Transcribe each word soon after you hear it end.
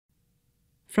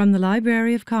From the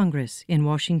Library of Congress in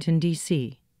Washington,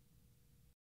 D.C.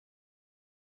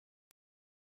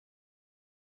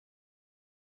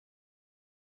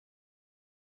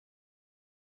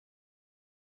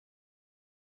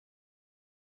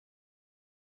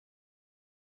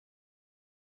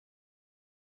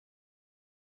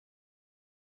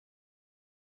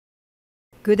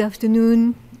 Good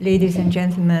afternoon, ladies and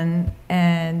gentlemen,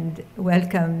 and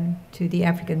welcome to the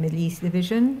African Middle East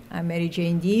Division. I'm Mary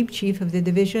Jane Deeb, Chief of the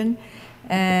Division,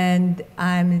 and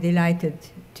I'm delighted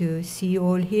to see you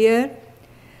all here.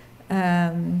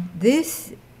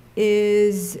 This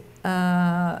is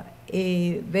a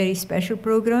very special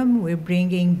program. We're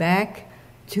bringing back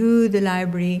to the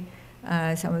library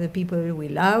some of the people we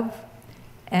love,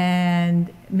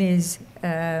 and Ms.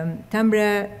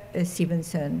 Tambra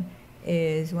Stevenson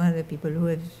is one of the people who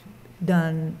has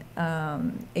done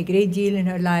a great deal in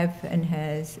her life and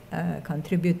has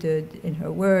contributed in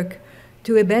her work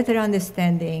to a better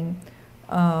understanding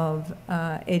of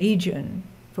a region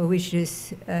for which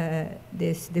this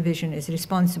division is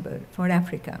responsible, for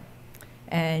Africa.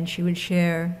 And she will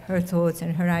share her thoughts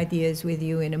and her ideas with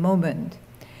you in a moment.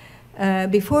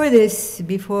 Before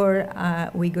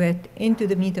we get into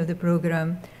the meat of the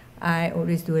program, I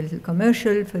always do a little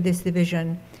commercial for this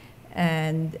division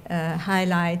and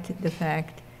highlight the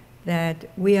fact that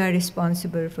we are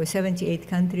responsible for 78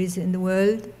 countries in the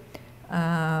world.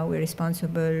 We're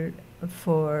responsible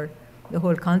for the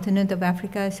whole continent of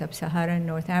Africa, Sub-Saharan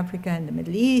North Africa, and the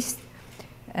Middle East,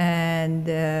 and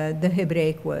the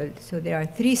Hebraic world. So there are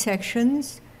three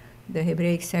sections: the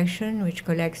Hebraic section, which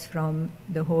collects from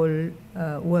the whole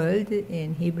world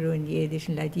in Hebrew and Yiddish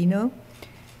and Ladino;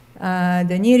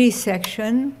 the Near East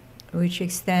section, which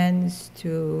extends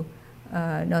to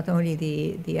not only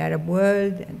the Arab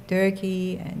world and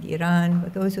Turkey and Iran,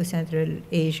 but also Central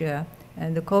Asia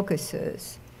and the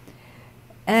Caucasus.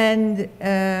 And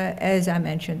as I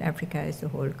mentioned, Africa is the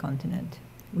whole continent.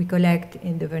 We collect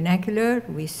in the vernacular,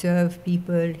 we serve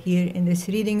people here in this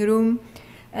reading room,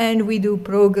 and we do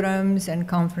programs and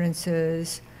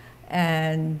conferences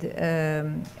and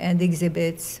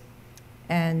exhibits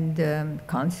and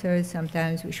concerts.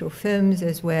 Sometimes we show films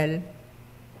as well.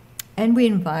 And we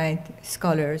invite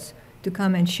scholars to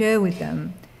come and share with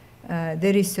them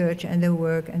their research and the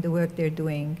work they're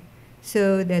doing,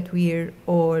 so that we're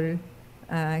all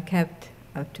kept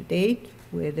up to date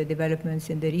with the developments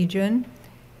in the region,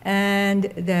 and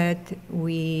that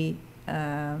we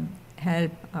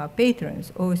help our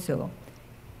patrons also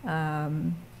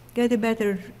get a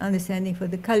better understanding for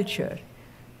the culture,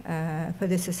 for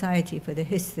the society, for the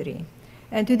history.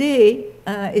 And today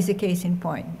is a case in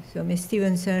point. So Ms.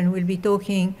 Stevenson will be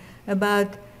talking about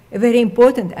a very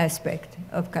important aspect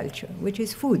of culture, which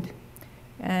is food.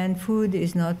 And food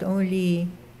is not only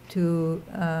to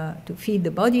feed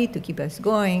the body, to keep us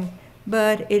going,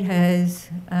 but it has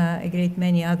a great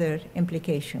many other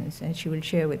implications, and she will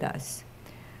share with us.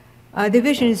 Our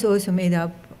division is also made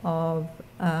up of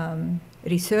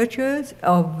researchers,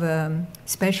 of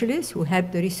specialists who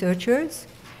help the researchers,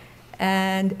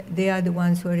 and they are the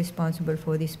ones who are responsible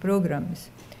for these programs.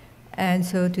 And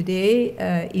so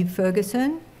today, Eve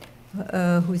Ferguson,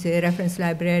 who's a reference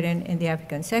librarian in the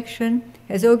African section,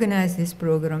 has organized this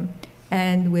program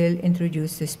and will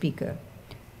introduce the speaker.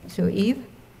 So Eve.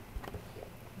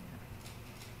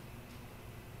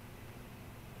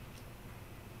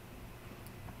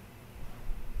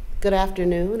 Good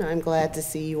afternoon. I'm glad to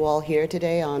see you all here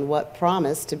today on what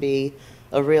promised to be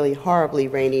a really horribly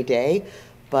rainy day.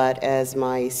 But as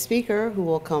my speaker, who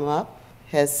will come up,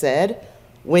 has said,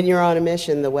 when you're on a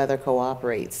mission, the weather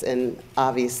cooperates, and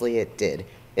obviously it did.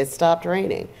 It stopped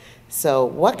raining. So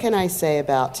what can I say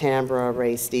about Tambra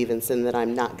Raye Stevenson that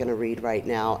I'm not going to read right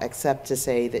now, except to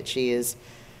say that she is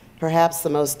perhaps the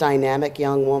most dynamic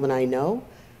young woman I know,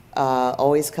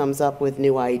 always comes up with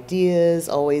new ideas,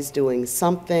 always doing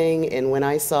something, and when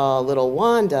I saw little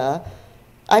Wanda,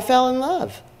 I fell in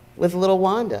love with little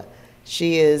Wanda.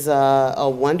 She is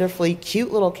a wonderfully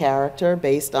cute little character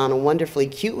based on a wonderfully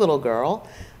cute little girl.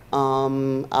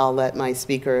 I'll let my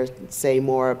speaker say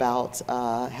more about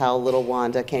how little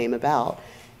Wanda came about.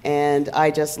 And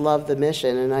I just love the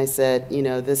mission, and I said, you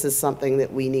know, this is something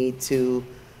that we need to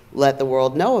let the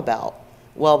world know about.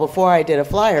 Well, before I did a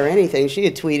flyer or anything, she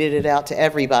had tweeted it out to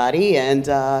everybody, and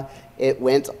it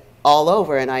went all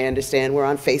over, and I understand we're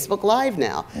on Facebook Live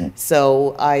now.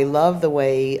 So I love the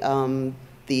way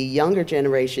the younger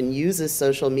generation uses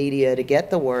social media to get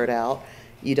the word out.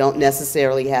 You don't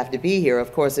necessarily have to be here.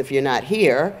 Of course, if you're not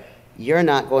here, you're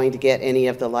not going to get any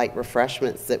of the light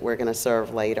refreshments that we're going to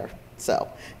serve later. So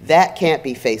that can't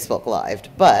be Facebook Lived,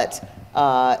 but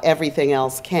everything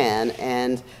else can.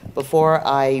 And before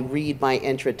I read my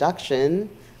introduction,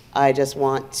 I just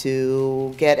want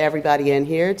to get everybody in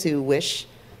here to wish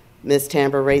Miss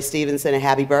Tambra Raye Stevenson a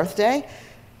happy birthday.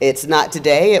 It's not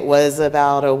today, it was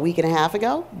about a week and a half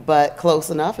ago, but close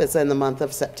enough. It's in the month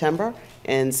of September.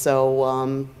 And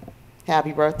so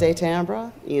happy birthday,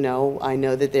 Tambra. You know, I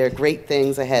know that there are great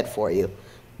things ahead for you.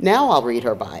 Now I'll read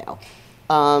her bio.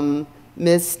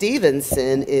 Ms.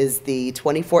 Stevenson is the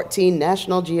 2014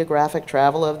 National Geographic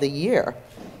Traveler of the Year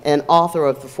and author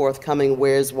of the forthcoming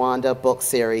Where's Wanda book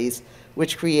series,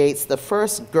 which creates the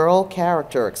first girl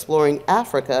character exploring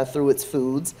Africa through its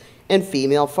foods and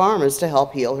female farmers to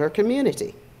help heal her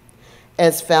community.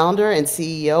 As founder and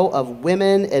CEO of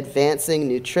Women Advancing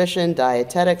Nutrition,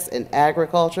 Dietetics and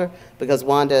Agriculture, because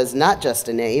WANDA is not just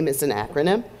a name, it's an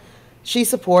acronym, she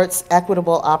supports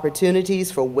equitable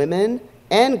opportunities for women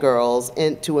and girls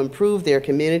to improve their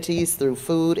communities through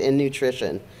food and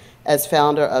nutrition. As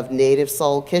founder of Native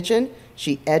Soul Kitchen,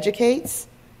 she educates,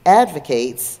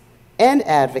 advocates, and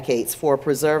advocates for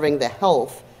preserving the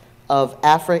health of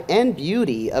and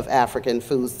beauty of African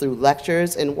foods through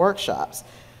lectures and workshops.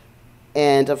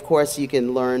 And of course, you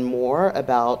can learn more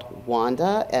about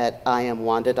WANDA at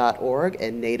iamwanda.org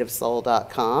and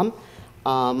nativesoul.com.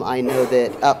 I know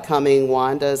that upcoming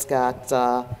WANDA's got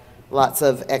lots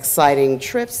of exciting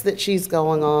trips that she's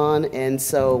going on, and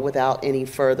so without any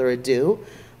further ado,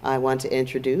 I want to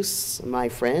introduce my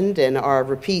friend and our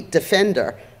repeat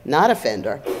defender, not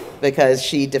offender, because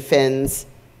she defends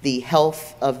the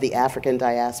health of the African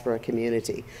diaspora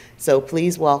community. So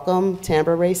please welcome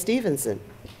Tambra Raye Stevenson.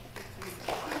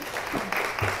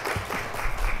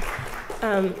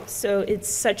 So it's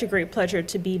such a great pleasure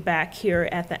to be back here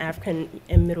at the African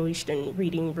and Middle Eastern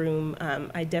Reading Room.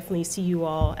 I definitely see you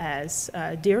all as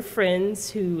dear friends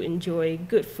who enjoy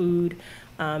good food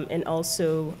and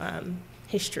also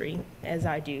history, as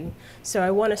I do. So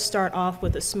I want to start off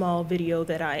with a small video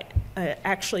that I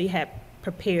actually had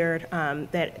prepared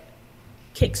that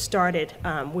kick-started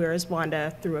Where's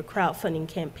Wanda through a crowdfunding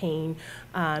campaign,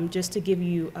 just to give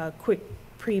you a quick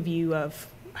preview of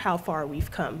how far we've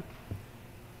come.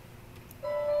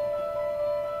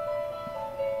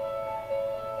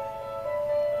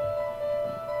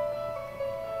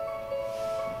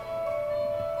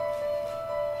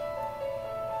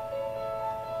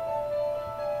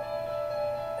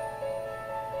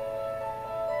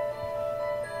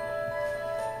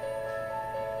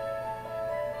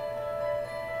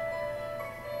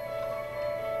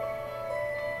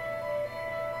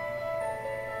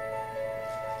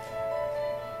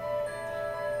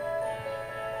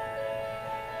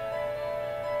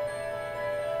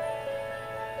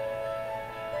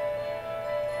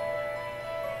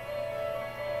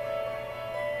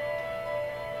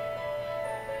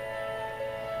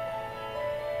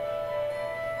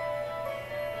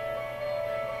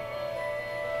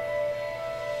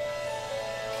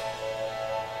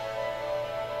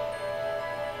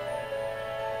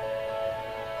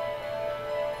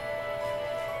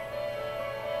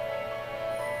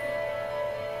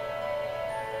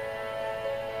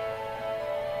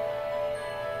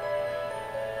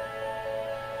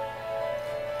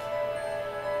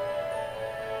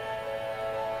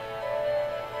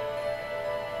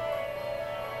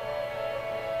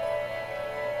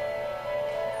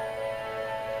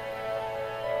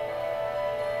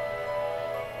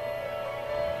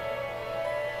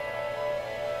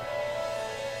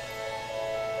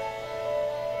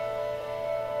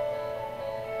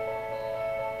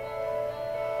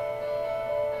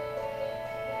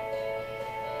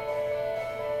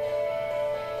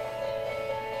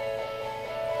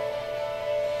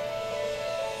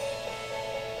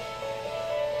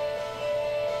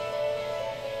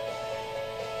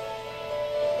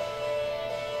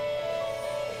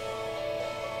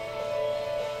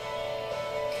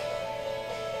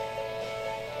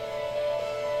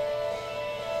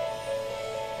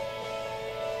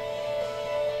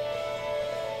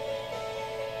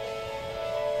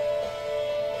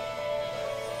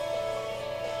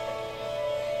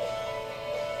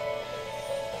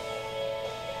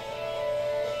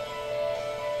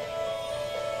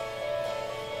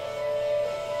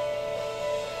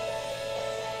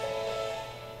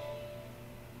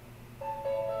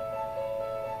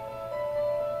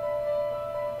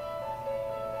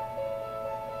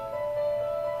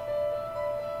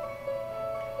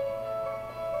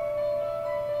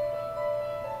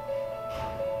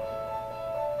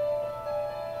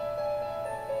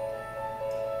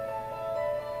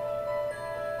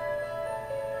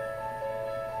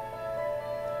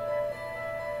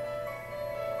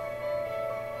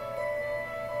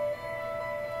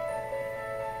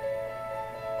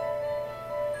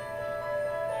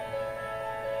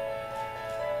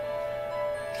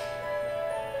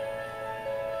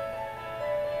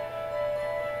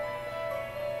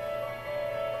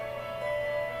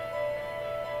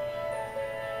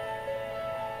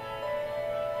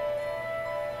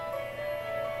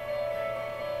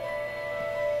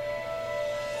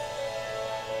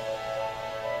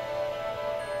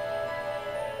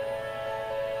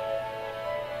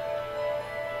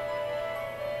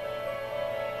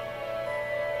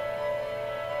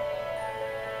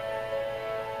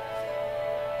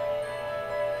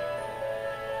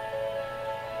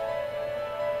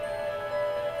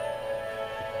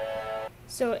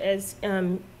 So as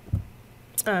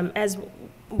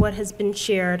what has been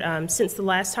shared since the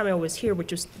last time I was here,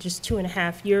 which was just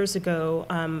 2.5 years ago,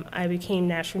 I became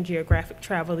National Geographic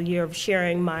Travel of the Year, of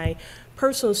sharing my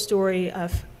personal story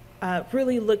of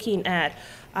really looking at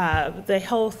the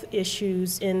health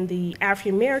issues in the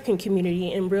African American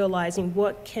community and realizing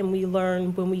what can we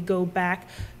learn when we go back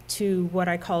to what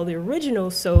I call the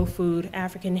original soul food,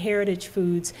 African heritage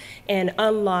foods, and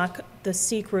unlock the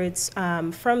secrets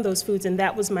from those foods. And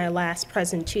that was my last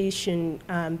presentation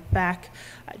back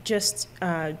just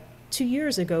 2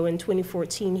 years ago in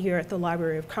 2014 here at the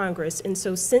Library of Congress. And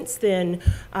so since then,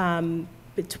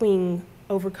 between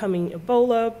overcoming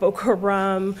Ebola, Boko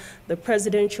Haram, the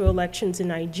presidential elections in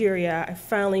Nigeria, I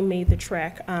finally made the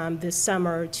trek this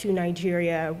summer to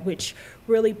Nigeria, which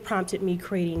really prompted me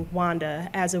creating WANDA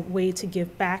as a way to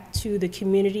give back to the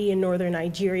community in northern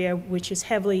Nigeria, which is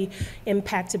heavily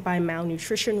impacted by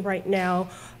malnutrition right now,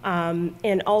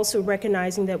 and also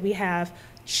recognizing that we have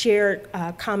shared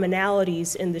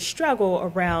commonalities in the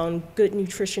struggle around good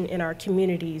nutrition in our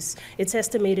communities. It's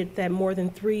estimated that more than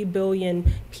 3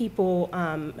 billion people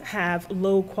have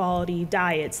low quality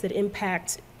diets that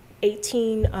impact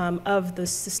 18 of the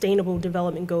Sustainable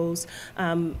Development Goals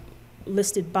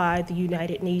listed by the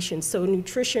United Nations. So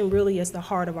nutrition really is the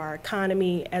heart of our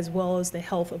economy as well as the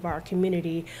health of our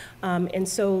community. And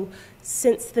so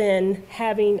since then,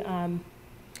 having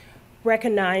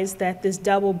recognize that this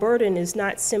double burden is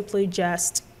not simply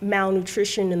just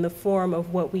malnutrition in the form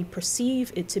of what we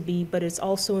perceive it to be, but it's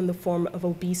also in the form of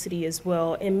obesity as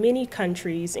well. And many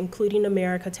countries, including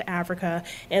America to Africa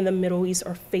and the Middle East,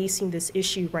 are facing this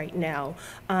issue right now.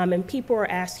 And people are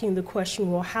asking the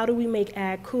question, well, how do we make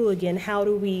ag cool again? How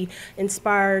do we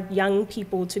inspire young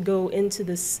people to go into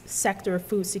this sector of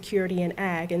food security and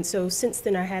ag? And so since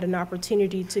then, I had an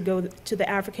opportunity to go to the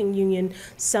African Union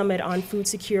Summit on Food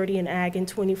Security and Ag in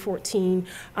 2014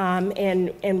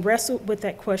 and wrestled with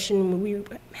that question. We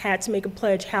had to make a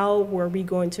pledge, how were we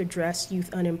going to address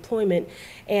youth unemployment?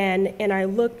 And I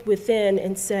looked within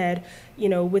and said, you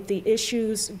know, with the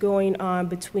issues going on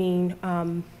between,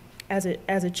 as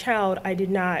a child, I did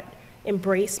not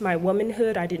embrace my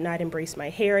womanhood, I did not embrace my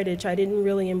heritage, I didn't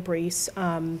really embrace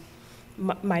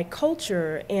my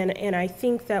culture, and I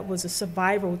think that was a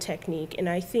survival technique. And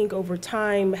I think over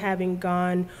time, having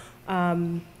gone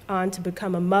on to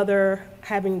become a mother,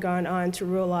 having gone on to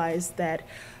realize that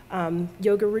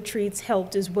yoga retreats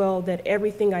helped as well, that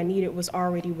everything I needed was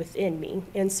already within me.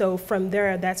 And so from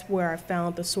there, that's where I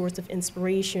found the source of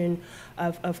inspiration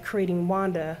of creating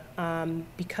WANDA,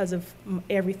 because of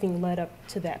everything led up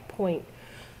to that point.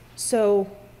 So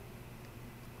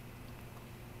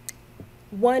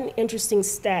one interesting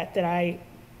stat that I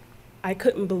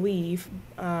couldn't believe,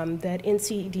 that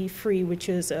NCD-Free, which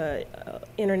is an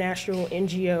international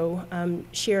NGO,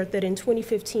 shared that in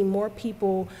 2015, more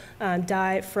people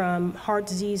died from heart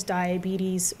disease,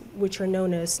 diabetes, which are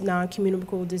known as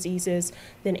non-communicable diseases,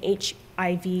 than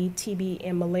HIV, TB,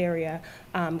 and malaria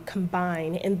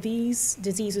combined. And these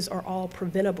diseases are all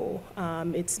preventable.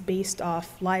 It's based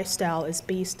off lifestyle, it's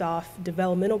based off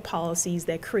developmental policies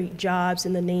that create jobs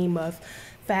in the name of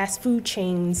fast food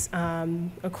chains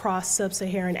across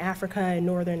sub-Saharan Africa and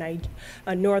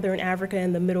northern Africa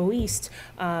and the Middle East,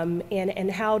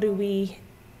 and how do we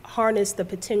harness the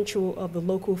potential of the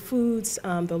local foods,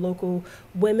 the local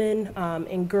women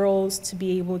and girls to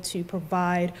be able to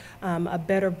provide a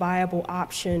better viable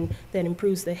option that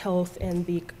improves the health and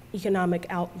the economic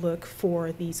outlook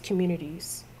for these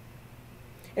communities.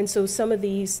 And so some of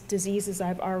these diseases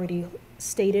I've already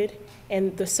stated,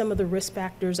 and some of the risk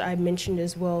factors I mentioned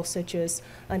as well, such as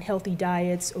unhealthy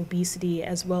diets, obesity,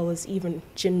 as well as even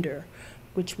gender,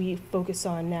 which we focus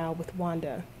on now with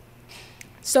WANDA.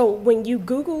 So when you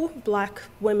Google Black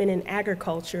women in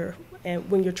agriculture, and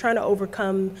when you're trying to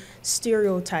overcome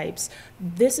stereotypes,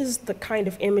 this is the kind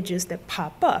of images that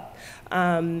pop up.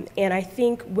 And I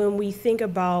think when we think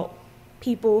about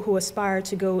people who aspire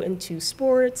to go into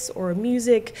sports or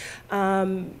music,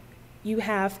 you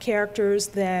have characters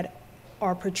that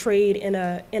are portrayed in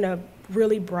a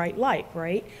really bright light,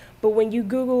 right? But when you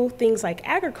Google things like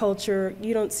agriculture,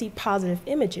 you don't see positive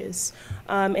images.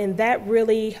 And that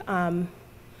really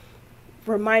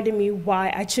reminded me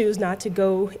why I choose not to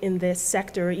go in this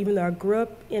sector, even though I grew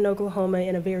up in Oklahoma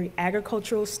in a very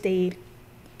agricultural state,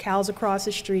 cows across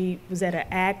the street, was at an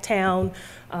ag town,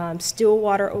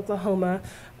 Stillwater, Oklahoma,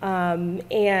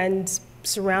 and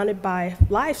surrounded by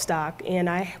livestock, and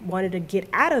I wanted to get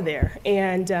out of there.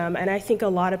 And I think a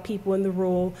lot of people in the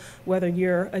rural, whether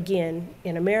you're, again,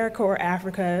 in America or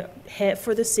Africa, head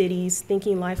for the cities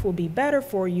thinking life will be better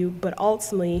for you, but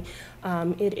ultimately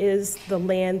it is the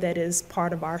land that is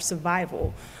part of our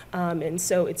survival. And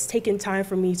so it's taken time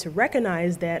for me to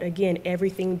recognize that, again,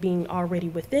 everything being already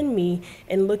within me,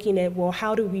 and looking at, well,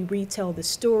 how do we retell the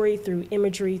story through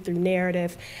imagery, through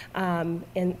narrative?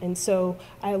 And so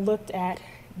I looked at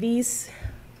these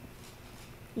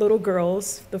little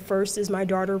girls. The first is my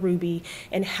daughter Ruby,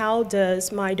 and how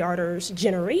does my daughter's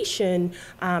generation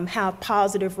have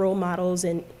positive role models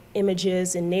and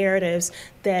images and narratives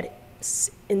that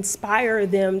inspire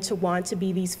them to want to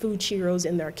be these food heroes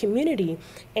in their community.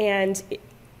 And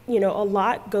you know, a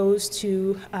lot goes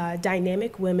to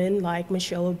dynamic women like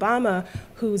Michelle Obama,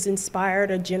 who's inspired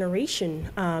a generation,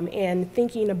 and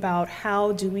thinking about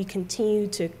how do we continue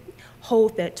to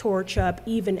hold that torch up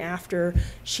even after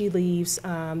she leaves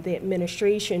the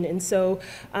administration. And so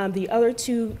the other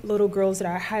two little girls that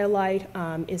I highlight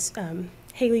is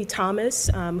Haley Thomas,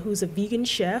 who's a vegan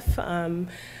chef,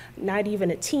 not even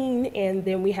a teen, and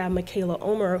then we have Michaela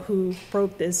Omer, who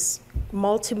broke this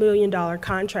multi-million-dollar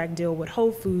contract deal with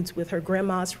Whole Foods with her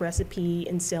grandma's recipe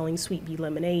and selling sweet pea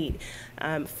lemonade.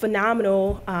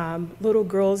 Phenomenal little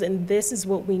girls, and this is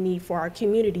what we need for our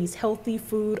communities: healthy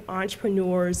food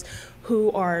entrepreneurs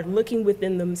who are looking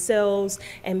within themselves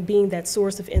and being that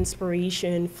source of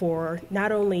inspiration for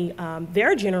not only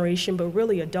their generation, but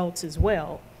really adults as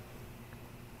well.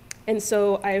 And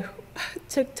so I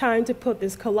took time to put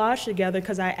this collage together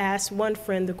because I asked one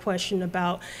friend the question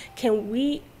about, can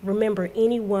we remember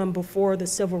anyone before the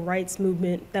civil rights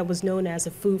movement that was known as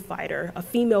a food fighter, a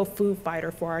female food fighter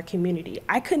for our community?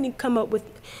 I couldn't come up with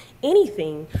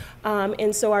anything.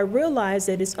 And so I realized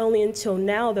that it's only until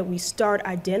now that we start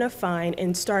identifying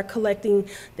and start collecting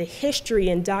the history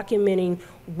and documenting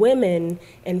women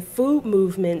and food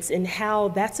movements, and how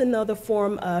that's another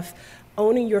form of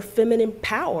owning your feminine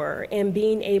power and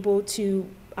being able to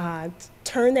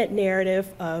turn that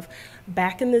narrative of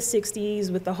back in the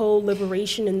 60s with the whole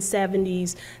liberation in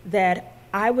 70s, that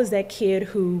I was that kid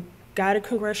who got a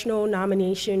congressional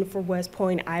nomination for West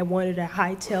Point. I wanted to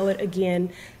hightail it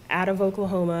again out of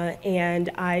Oklahoma, and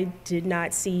I did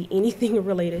not see anything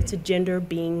related to gender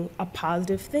being a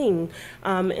positive thing.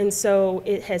 And so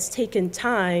it has taken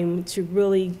time to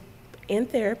really, in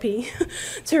therapy,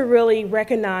 to really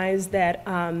recognize that,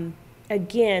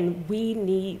 again, we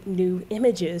need new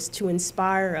images to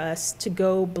inspire us to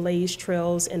go blaze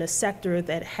trails in a sector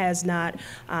that has not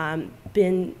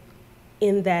been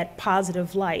in that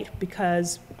positive light,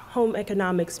 because home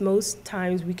economics, most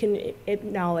times we can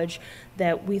acknowledge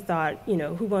that we thought, you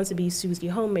know, who wants to be Susie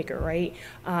Homemaker, right?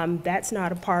 That's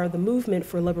not a part of the movement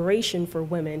for liberation for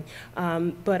women.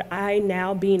 But I,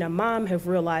 now being a mom, have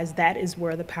realized that is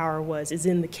where the power is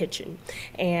in the kitchen.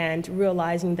 And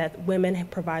realizing that women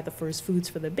provide the first foods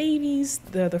for the babies,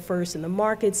 they're the first in the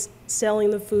markets, selling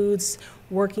the foods,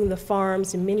 working the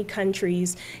farms in many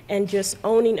countries, and just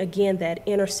owning, again, that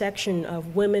intersection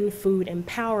of women, food, and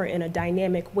power in a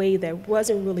dynamic way that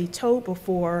wasn't really told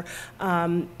before,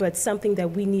 but something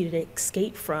that we needed to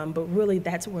escape from. But really,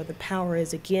 that's where the power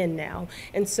is again now.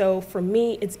 And so for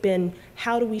me, it's been,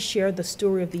 how do we share the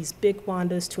story of these big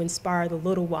Wandas to inspire the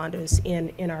little Wandas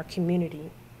in our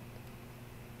community?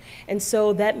 And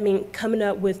so that meant coming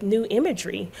up with new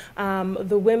imagery.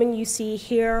 The women you see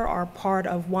here are part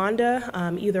of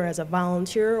WANDA, either as a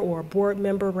volunteer or a board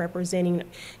member representing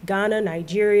Ghana,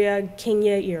 Nigeria,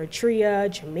 Kenya, Eritrea,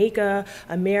 Jamaica,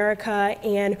 America.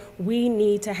 And we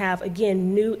need to have,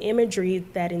 again, new imagery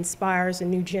that inspires a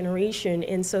new generation.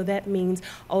 And so that means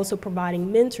also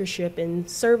providing mentorship and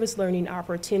service learning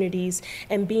opportunities,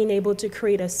 and being able to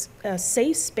create a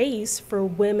safe space for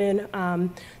women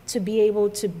to be able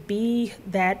to be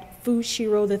that food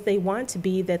hero that they want to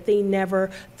be, that they never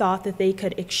thought that they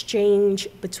could exchange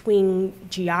between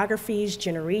geographies,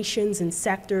 generations, and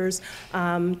sectors,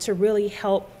 to really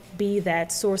help be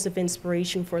that source of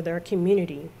inspiration for their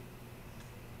community.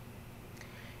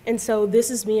 And so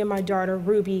this is me and my daughter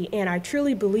Ruby, and I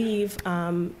truly believe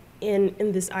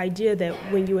in this idea that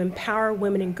when you empower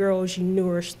women and girls, you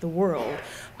nourish the world.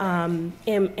 And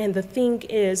the thing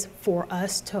is, for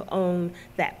us to own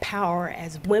that power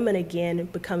as women again,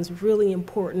 it becomes really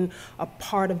important, a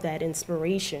part of that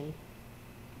inspiration.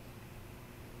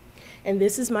 And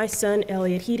this is my son,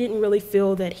 Elliot. He didn't really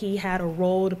feel that he had a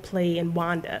role to play in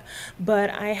WANDA,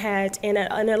 but I had, and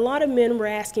a lot of men were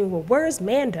asking, well, where's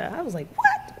Manda? I was like,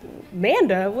 what?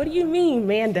 Manda? What do you mean,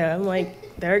 Manda? I'm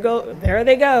like, there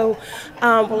they go.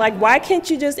 Like, why can't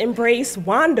you just embrace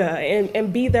WANDA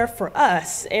and be there for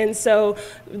us? And so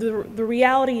the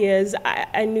reality is,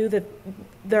 I knew that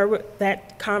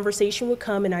that conversation would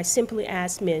come, and I simply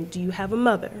asked men, do you have a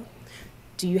mother?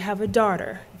 Do you have a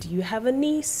daughter? Do you have a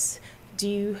niece?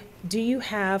 Do you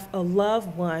have a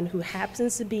loved one who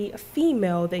happens to be a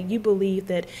female that you believe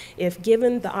that if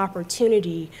given the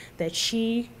opportunity that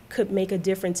she could make a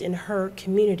difference in her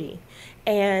community?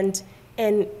 And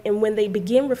when they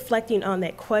begin reflecting on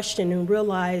that question and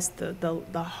realize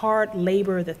the hard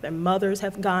labor that their mothers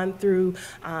have gone through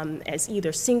as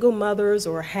either single mothers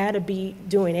or had to be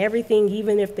doing everything,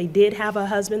 even if they did have a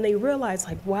husband, they realize,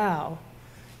 like, wow,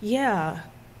 yeah,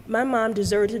 my mom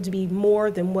deserved to be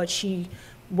more than what she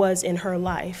was in her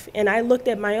life. And I looked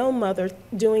at my own mother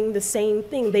doing the same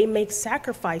thing. They make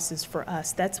sacrifices for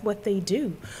us. That's what they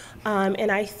do.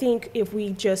 And I think if we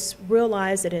just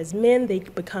realize that as men, they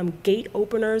become gate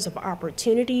openers of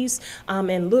opportunities,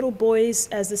 and little boys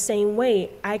as the same way.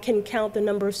 I can count the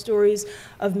number of stories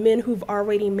of men who've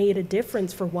already made a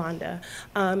difference for WANDA.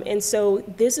 And so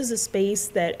this is a space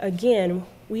that, again,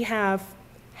 we have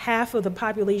half of the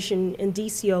population in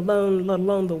DC alone, let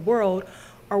alone the world,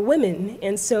 are women.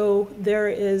 And so there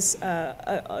is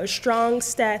a strong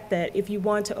stat that if you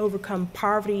want to overcome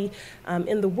poverty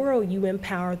in the world, you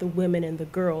empower the women and the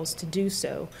girls to do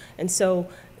so. And so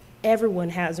everyone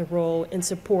has a role in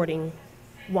supporting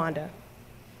WANDA.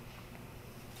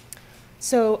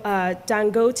 So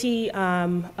Dangote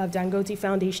of Dangote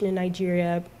Foundation in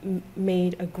Nigeria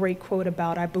made a great quote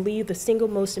about, I believe the single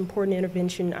most important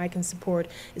intervention I can support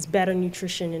is better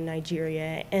nutrition in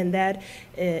Nigeria. And that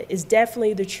is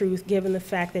definitely the truth, given the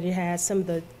fact that it has some of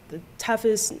the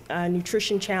toughest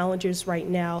nutrition challenges right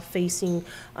now facing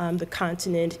the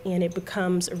continent, and it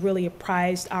becomes really a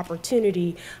prized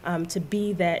opportunity to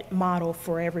be that model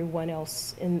for everyone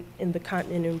else in the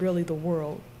continent and really the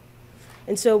world.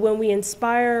 And so when we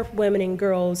inspire women and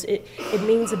girls, it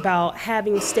means about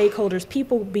having stakeholders,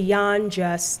 people beyond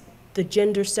just the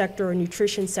gender sector or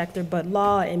nutrition sector, but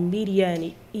law and media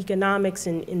and economics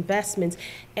and investments.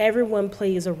 Everyone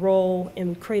plays a role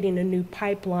in creating a new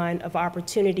pipeline of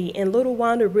opportunity. And Little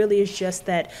WANDA really is just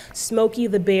that Smokey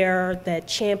the Bear, that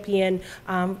champion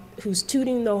who's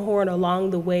tooting the horn along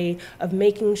the way of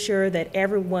making sure that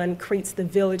everyone creates the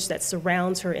village that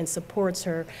surrounds her and supports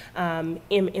her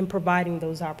in providing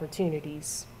those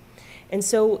opportunities. And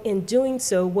so in doing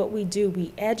so, what we do,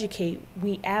 we educate,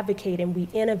 we advocate, and we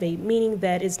innovate, meaning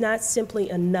that it's not simply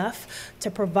enough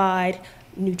to provide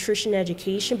nutrition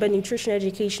education, but nutrition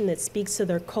education that speaks to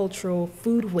their cultural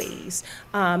foodways,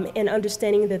 and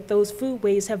understanding that those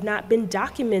foodways have not been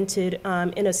documented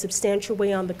in a substantial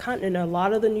way on the continent. A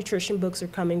lot of the nutrition books are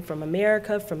coming from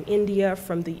America, from India,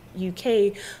 from the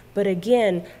UK, but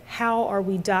again, how are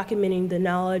we documenting the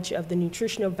knowledge of the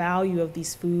nutritional value of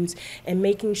these foods and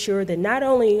making sure that not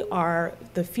only are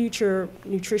the future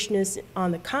nutritionists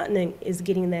on the continent is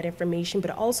getting that information,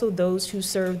 but also those who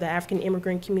serve the African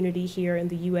immigrant community here in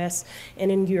the US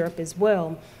and in Europe as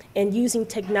well. And using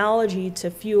technology to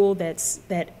fuel that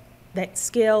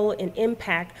scale and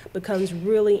impact becomes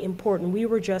really important. We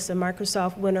were just a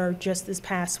Microsoft winner just this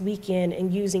past weekend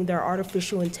and using their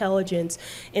artificial intelligence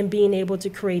and being able to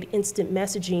create instant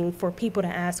messaging for people to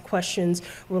ask questions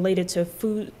related to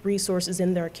food resources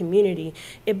in their community.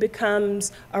 It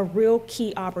becomes a real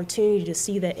key opportunity to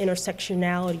see that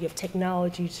intersectionality of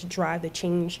technology to drive the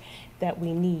change that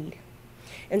we need.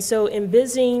 And so in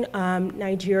visiting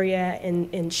Nigeria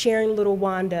and sharing Little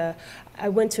WANDA, I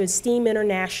went to Esteem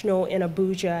International in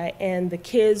Abuja, and the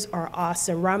kids are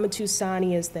awesome. Ramatu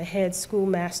Sani is the head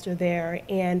schoolmaster there,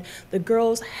 and the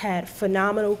girls had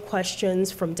phenomenal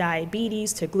questions from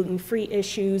diabetes to gluten-free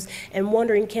issues and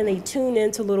wondering, can they tune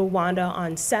into Little WANDA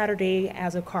on Saturday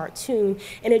as a cartoon?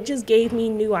 And it just gave me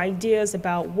new ideas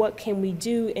about what can we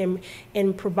do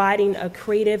in providing a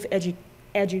creative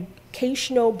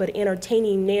educational but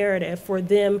entertaining narrative for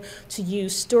them to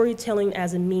use storytelling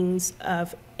as a means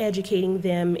of educating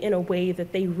them in a way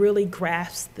that they really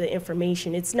grasp the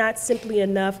information. It's not simply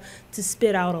enough to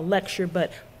spit out a lecture,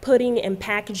 but putting and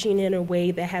packaging in a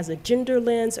way that has a gender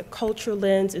lens, a culture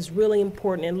lens is really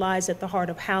important and lies at the heart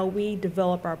of how we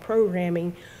develop our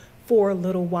programming for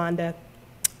Little WANDA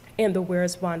and the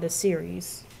Where's WANDA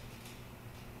series.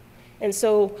 And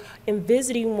so in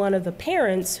visiting one of the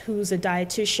parents who's a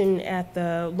dietitian at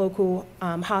the local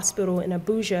hospital in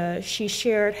Abuja, she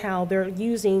shared how they're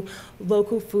using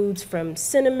local foods from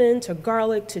cinnamon to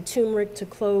garlic to turmeric to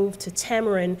clove to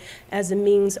tamarind as a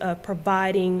means of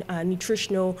providing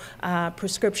nutritional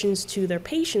prescriptions to their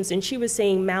patients. And she was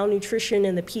saying malnutrition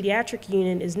in the pediatric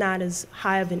unit is not as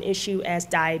high of an issue as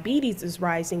diabetes is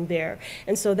rising there.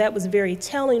 And so that was very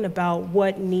telling about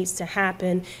what needs to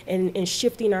happen in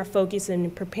shifting our focus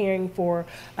and preparing for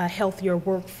a healthier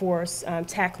workforce,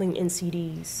 tackling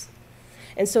NCDs.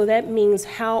 And so that means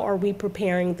how are we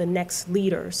preparing the next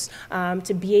leaders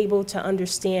to be able to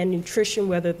understand nutrition,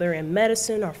 whether they're in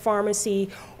medicine or pharmacy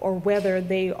or whether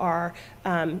they are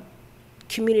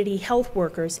community health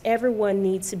workers. Everyone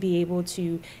needs to be able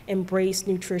to embrace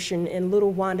nutrition, and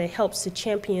Little Wanda helps to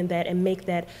champion that and make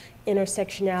that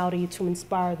intersectionality to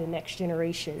inspire the next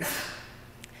generation.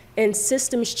 And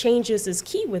systems changes is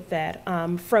key with that.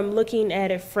 From looking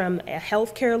at it from a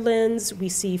healthcare lens, we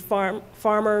see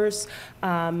farmers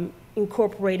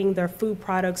incorporating their food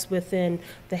products within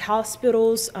the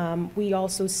hospitals. We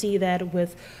also see that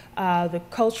with the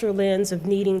cultural lens of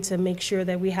needing to make sure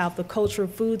that we have the cultural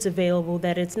foods available,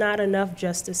 that it's not enough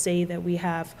just to say that we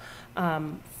have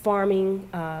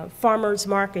farmers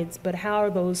markets, but how are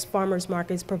those farmers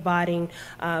markets providing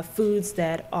foods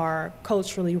that are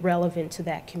culturally relevant to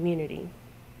that community?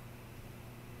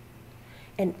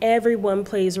 And everyone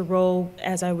plays a role,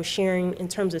 as I was sharing, in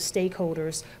terms of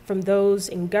stakeholders, from those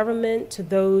in government to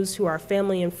those who are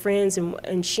family and friends,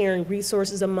 and sharing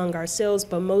resources among ourselves.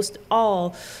 But most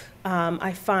all,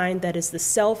 I find that it's the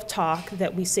self-talk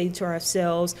that we say to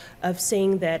ourselves of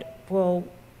saying that, well,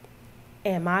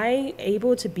 am I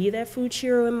able to be that food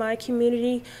hero in my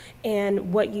community?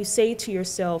 And what you say to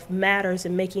yourself matters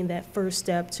in making that first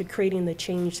step to creating the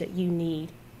change that you need.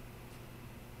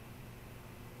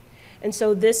 And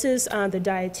so this is the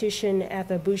dietitian at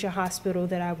the Abuja hospital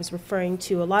that I was referring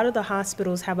to. A lot of the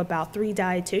hospitals have about 3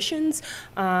 dietitians.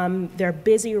 They're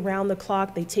busy around the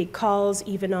clock. They take calls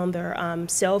even on their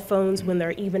cell phones when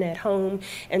they're even at home.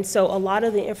 And so a lot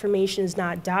of the information is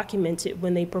not documented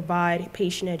when they provide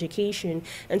patient education.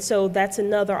 And so that's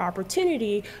another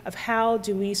opportunity of how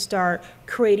do we start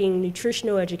creating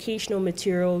nutritional educational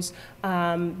materials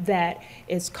that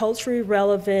is culturally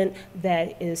relevant,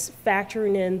 that is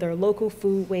factoring in their local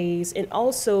foodways, and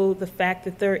also the fact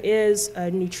that there is a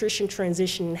nutrition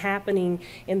transition happening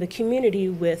in the community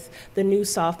with the new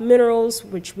soft minerals,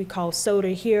 which we call soda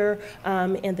here,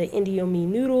 and the Indomie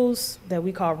noodles that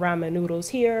we call ramen noodles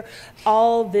here.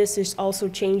 All this is also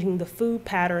changing the food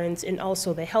patterns and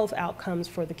also the health outcomes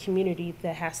for the community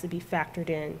that has to be factored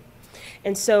in.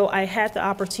 And so I had the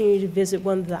opportunity to visit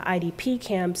one of the IDP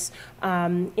camps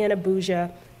in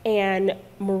Abuja, and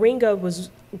moringa was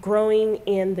growing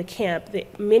in the camp.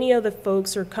 Many of the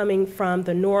folks are coming from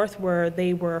the north where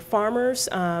they were farmers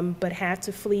but had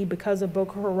to flee because of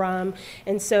Boko Haram.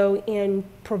 And so in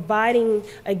providing,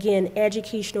 again,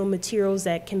 educational materials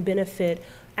that can benefit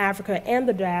Africa and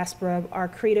the diaspora, our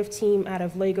creative team out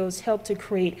of Lagos helped to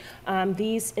create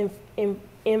these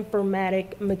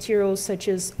informatic materials such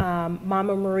as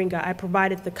Mama Moringa. I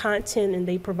provided the content and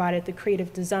they provided the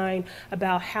creative design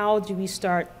about how do we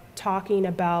start talking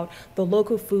about the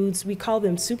local foods. We call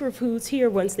them superfoods here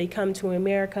once they come to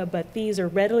America, but these are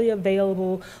readily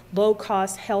available,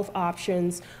 low-cost health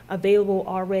options available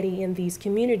already in these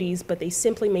communities, but they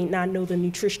simply may not know the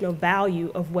nutritional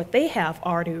value of what they have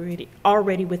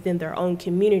already within their own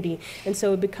community. And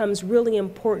so it becomes really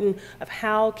important of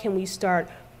how can we start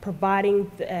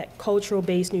providing that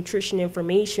cultural-based nutrition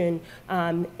information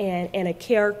and a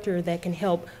character that can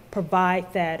help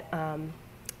provide that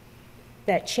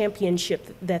that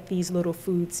championship that these local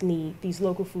foods need.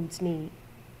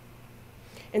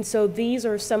 And so these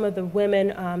are some of the women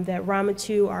that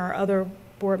Ramatu, our other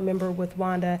board member with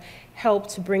WANDA,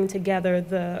 helped to bring together.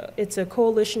 It's a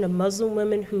coalition of Muslim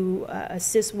women who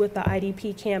assist with the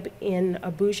IDP camp in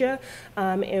Abuja.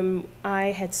 And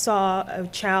I had saw a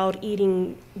child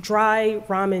eating dry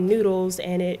ramen noodles,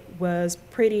 and it was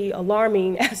pretty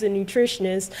alarming as a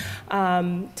nutritionist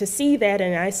to see that.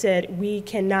 And I said, we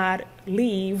cannot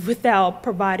leave without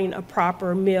providing a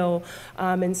proper meal.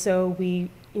 And so we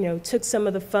took some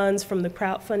of the funds from the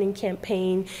crowdfunding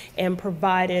campaign and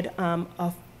provided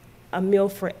a meal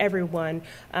for everyone.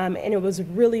 And it was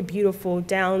really beautiful,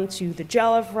 down to the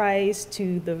jollof rice,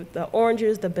 to the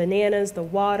oranges, the bananas, the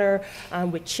water,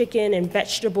 with chicken and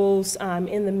vegetables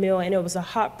in the meal. And it was a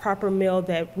hot, proper meal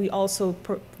that we also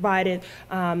provided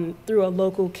through a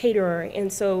local caterer.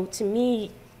 And so to me,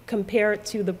 compared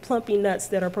to the plumpy nuts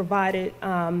that are provided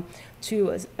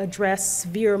to address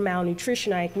severe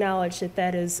malnutrition. I acknowledge that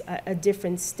that is a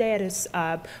different status,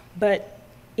 but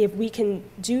if we can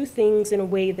do things in a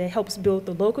way that helps build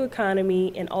the local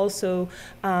economy and also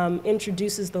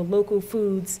introduces the local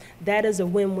foods, that is a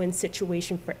win-win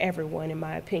situation for everyone, in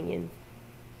my opinion.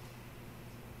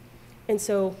 And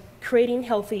so creating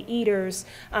healthy eaters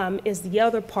is the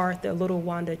other part that Little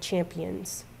Wanda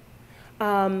champions.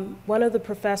 One of the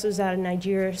professors out of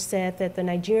Nigeria said that the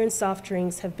Nigerian soft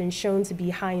drinks have been shown to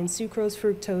be high in sucrose,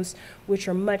 fructose, which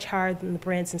are much higher than the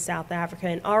brands in South Africa.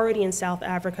 And already in South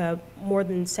Africa, more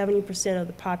than 70% of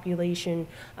the population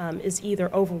is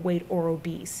either overweight or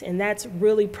obese. And that's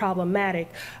really problematic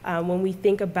when we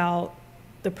think about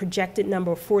the projected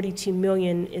number of 42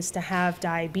 million is to have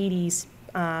diabetes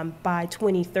by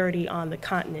 2030 on the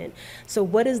continent. So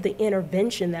what is the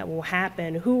intervention that will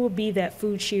happen? Who will be that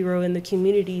food hero in the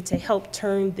community to help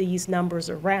turn these numbers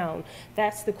around?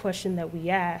 That's the question that we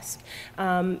ask.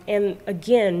 And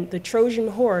again, the Trojan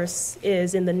horse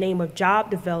is in the name of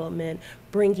job development,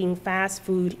 bringing fast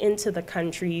food into the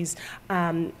countries.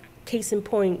 Case in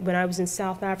point, when I was in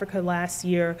South Africa last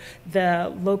year,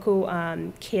 the local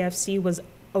KFC was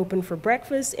open for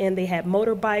breakfast, and they had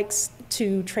motorbikes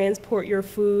to transport your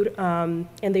food, and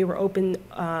they were open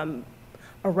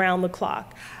around the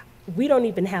clock. We don't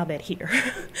even have that here.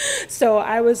 So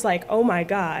I was like, oh my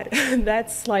God,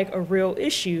 that's like a real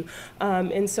issue.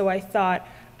 And so I thought,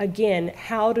 again,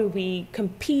 how do we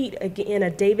compete in a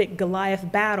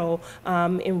David-Goliath battle,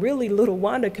 and really Little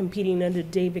Wanda competing in a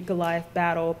David-Goliath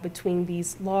battle between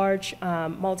these large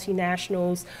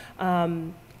multinationals,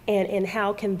 and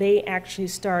how can they actually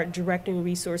start directing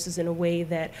resources in a way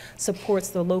that supports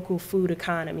the local food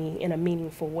economy in a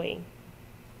meaningful way.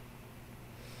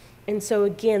 And so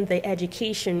again, the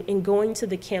education in going to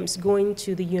the camps, going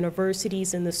to the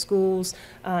universities and the schools,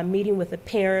 meeting with the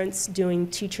parents, doing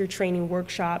teacher training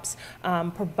workshops,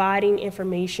 providing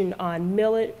information on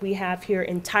millet. We have here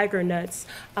in tiger nuts.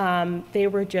 They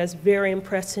were just very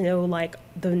impressed to know like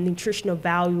the nutritional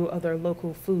value of their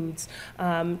local foods,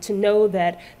 to know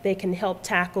that they can help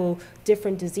tackle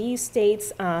different disease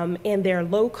states, and they're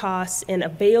low cost and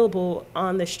available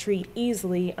on the street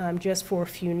easily, just for a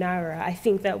few naira. I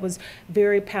think that was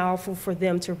very powerful for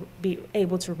them to be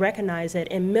able to recognize it.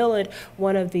 And millet,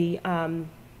 one of the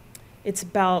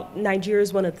Nigeria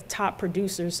is one of the top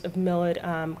producers of millet,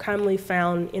 commonly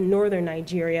found in northern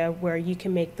Nigeria, where you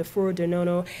can make the furo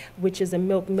donono, which is a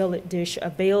milk millet dish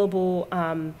available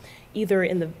either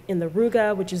in the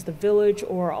Ruga, which is the village,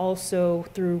 or also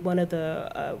through one of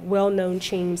the well-known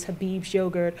chains, Habib's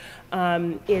Yogurt.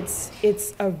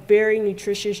 It's a very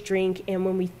nutritious drink, and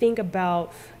when we think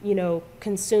about,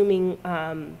 consuming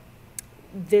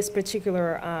this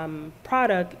particular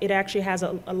product, it actually has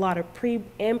a lot of pre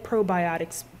and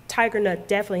probiotics. Tiger nut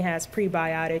definitely has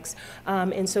prebiotics,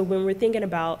 and so when we're thinking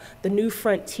about the new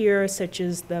frontier, such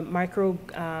as the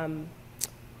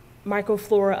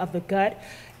microflora of the gut,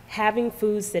 having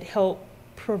foods that help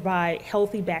provide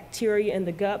healthy bacteria in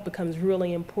the gut becomes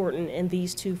really important, and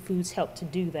these two foods help to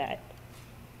do that.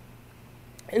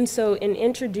 And so in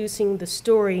introducing the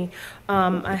story,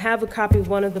 I have a copy of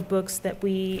one of the books that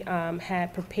we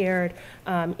had prepared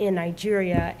in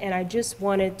Nigeria, and I just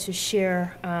wanted to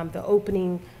share the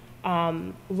opening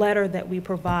letter that we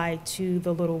provide to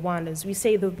the Little Wandas. We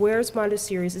say the Where's Wanda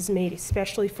series is made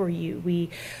especially for you. We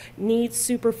need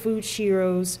superfood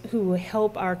heroes who will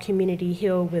help our community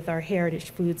heal with our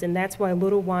heritage foods, and that's why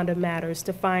Little Wanda matters,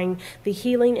 to find the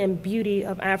healing and beauty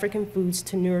of African foods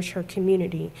to nourish her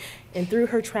community. And through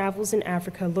her travels in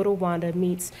Africa, Little Wanda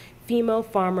meets female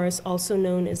farmers, also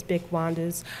known as Big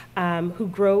Wandas, who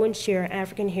grow and share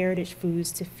African heritage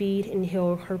foods to feed and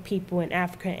heal her people in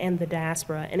Africa and the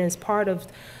diaspora. And as part of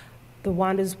the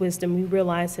Wanda's wisdom, we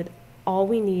realize that all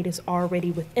we need is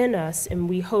already within us, and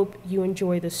we hope you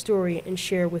enjoy the story and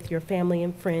share with your family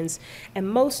and friends, and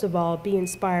most of all, be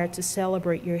inspired to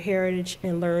celebrate your heritage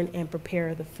and learn and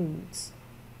prepare the foods.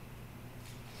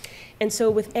 And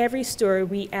so with every story,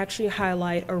 we actually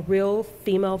highlight a real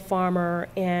female farmer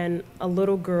and a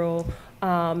little girl.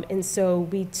 And so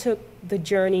we took the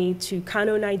journey to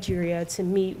Kano, Nigeria, to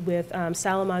meet with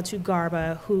Salamatu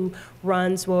Garba, who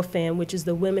runs WOFAN, which is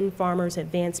the Women Farmers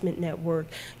Advancement Network.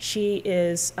 She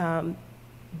is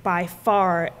by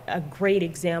far a great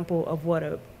example of what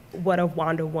a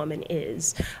Wanda woman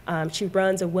is. She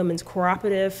runs a women's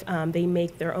cooperative. They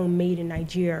make their own made in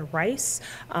Nigeria rice.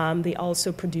 They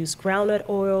also produce groundnut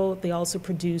oil. They also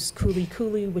produce kuli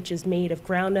kuli, which is made of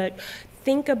groundnut.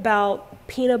 think about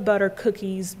peanut butter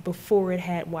cookies before it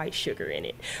had white sugar in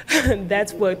it.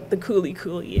 That's what the Coolie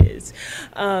Coolie is.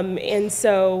 And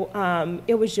so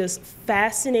it was just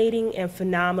fascinating and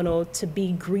phenomenal to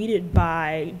be greeted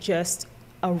by just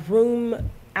a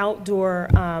outdoor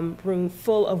room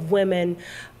full of women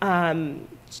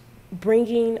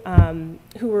bringing,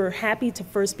 who were happy to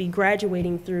first be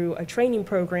graduating through a training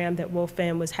program that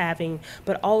WFAN was having,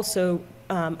 but also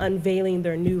unveiling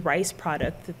their new rice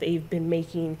product that they've been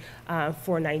making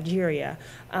for Nigeria.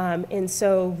 And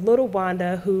so little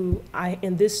Wanda, who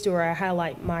in this story I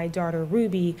highlight my daughter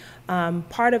Ruby,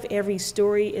 part of every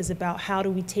story is about how do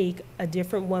we take a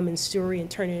different woman's story and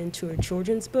turn it into a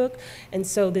children's book. And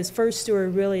so this first story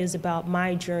really is about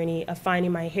my journey of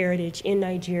finding my heritage in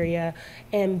Nigeria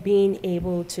and being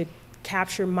able to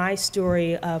capture my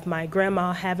story of my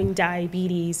grandma having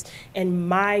diabetes and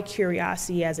my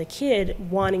curiosity as a kid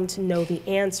wanting to know the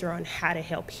answer on how to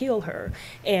help heal her,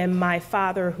 and my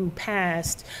father who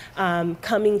passed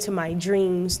coming to my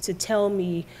dreams to tell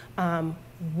me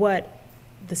what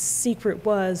the secret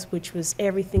was, which was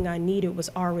everything I needed was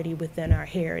already within our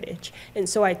heritage. And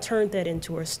so I turned that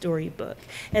into a storybook.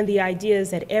 And the idea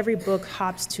is that every book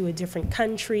hops to a different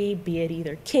country, be it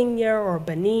either Kenya or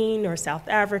Benin or South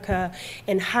Africa,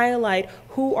 and highlight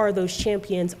who are those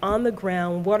champions on the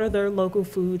ground, what are their local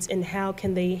foods, and how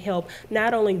can they help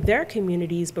not only their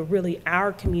communities, but really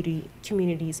our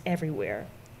communities everywhere.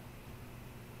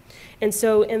 And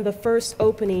so in the first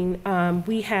opening,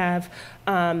 we have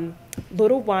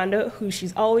little Wanda, who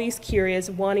she's always curious,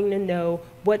 wanting to know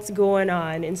what's going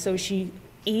on. And so she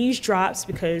eavesdrops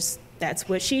because that's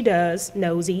what she does,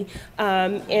 nosy.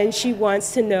 And she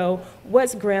wants to know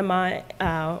what's grandma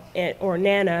or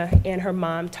Nana and her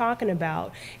mom talking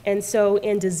about. And so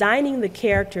in designing the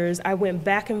characters, I went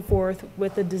back and forth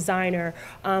with the designer,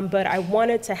 but I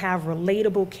wanted to have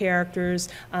relatable characters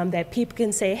that people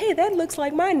can say, hey, that looks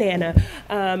like my Nana.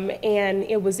 And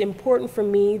it was important for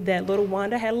me that little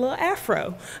Wanda had a little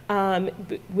afro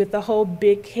with the whole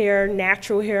big hair,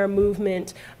 natural hair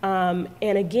movement. And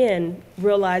again,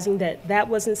 realizing that that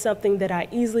wasn't something that I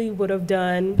easily would have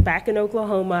done back in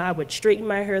Oklahoma. I would straighten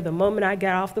my hair the moment I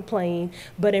got off the plane,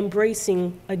 but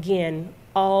embracing, again,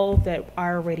 all that I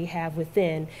already have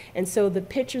within. And so the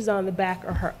pictures on the back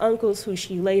are her uncles, who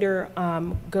she later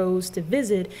goes to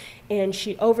visit, and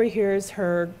she overhears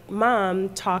her mom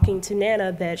talking to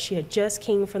Nana that she had just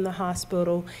came from the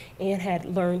hospital and had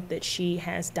learned that she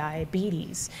has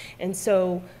diabetes. And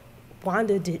so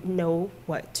Wanda didn't know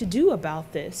what to do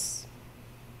about this.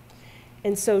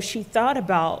 And so she thought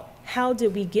about, how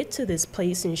did we get to this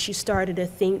place? And she started to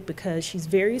think, because she's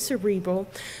very cerebral,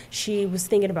 she was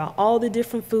thinking about all the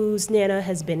different foods Nana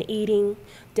has been eating,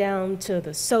 down to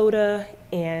the soda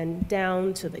and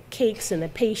down to the cakes and the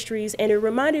pastries. And it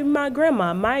reminded me of my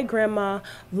grandma. My grandma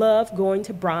loved going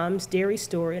to Brahm's Dairy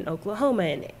Store in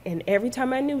Oklahoma. And every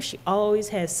time I knew, she always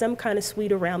had some kind of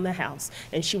sweet around the house.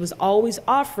 And she was always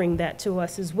offering that to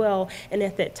us as well. And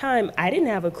at that time, I didn't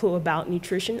have a clue about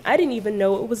nutrition. I didn't even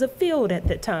know it was a field at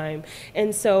that time.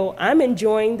 And so I'm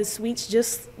enjoying the sweets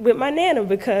just with my Nana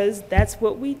because that's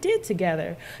what we did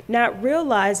together. Not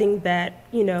realizing that,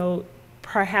 you know,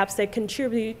 perhaps that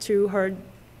contributed to her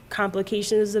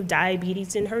complications of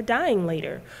diabetes and her dying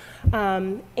later.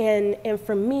 And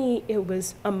for me, it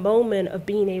was a moment of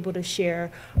being able to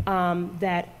share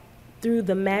that through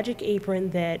the magic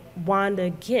apron that Wanda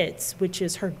gets, which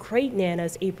is her great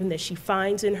Nana's apron that she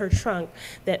finds in her trunk,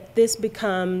 that this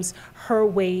becomes her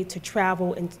way to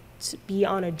travel and to be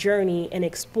on a journey and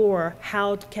explore,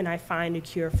 how can I find a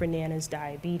cure for Nana's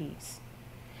diabetes?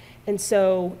 And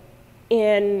so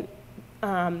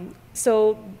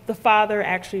so the father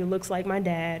actually looks like my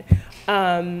dad,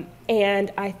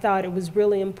 and I thought it was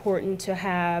really important to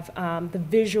have the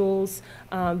visuals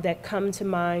that come to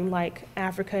mind, like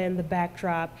Africa in the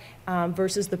backdrop,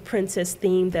 versus the princess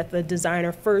theme that the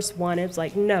designer first wanted. It's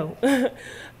like, no.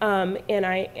 And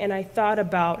I thought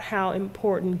about how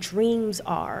important dreams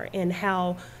are, and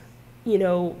how, you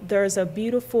know, there's a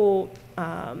beautiful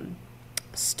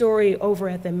story over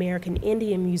at the American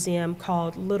Indian Museum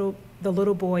called The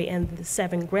Little Boy and the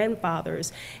Seven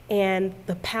Grandfathers, and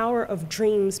the power of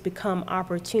dreams become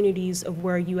opportunities of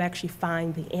where you actually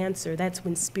find the answer. That's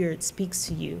when spirit speaks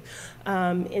to you.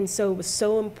 And so it was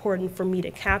so important for me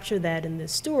to capture that in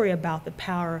this story about the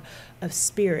power of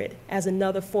spirit as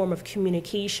another form of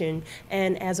communication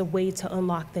and as a way to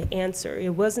unlock the answer. It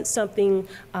wasn't something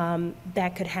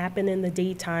that could happen in the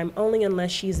daytime only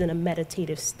unless she's in a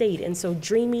meditative state. And so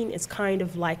dreaming is kind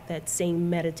of like that same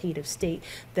meditative state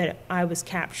that I was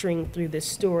capturing through this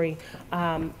story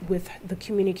with the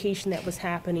communication that was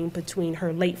happening between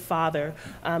her late father,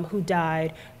 who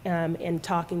died, and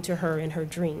talking to her in her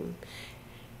dream.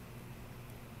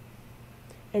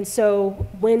 And so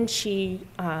when she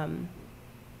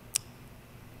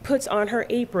puts on her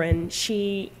apron,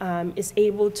 she is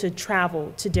able to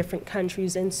travel to different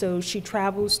countries. And so she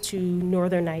travels to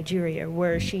northern Nigeria,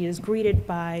 where she is greeted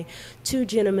by two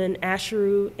gentlemen,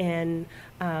 Ashiru and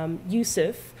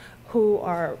Yusuf, who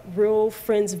are real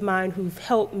friends of mine who've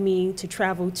helped me to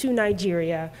travel to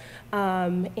Nigeria.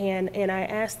 And I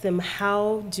asked them,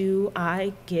 how do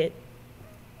I get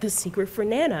the secret for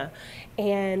Nana?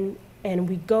 And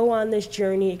we go on this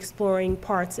journey exploring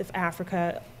parts of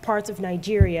Africa, parts of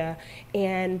Nigeria,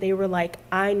 and they were like,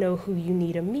 I know who you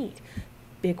need to meet,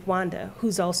 Big Wanda,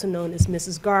 who's also known as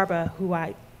Mrs. Garba, who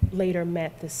I later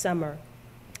met this summer.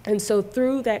 And so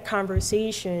through that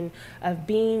conversation of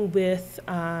being with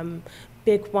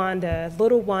Big Wanda,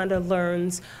 little Wanda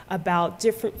learns about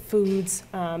different foods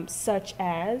such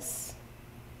as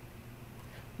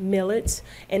millet.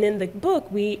 And in the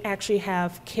book, we actually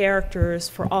have characters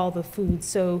for all the foods.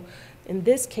 So in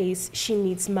this case, she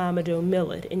meets Mamadou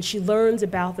millet, and she learns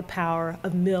about the power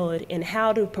of millet and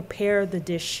how to prepare the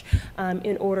dish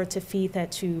in order to feed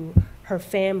that to her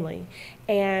family.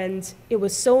 And it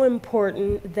was so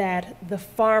important that the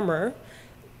farmer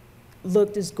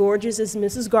looked as gorgeous as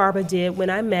Mrs. Garba did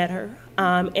when I met her,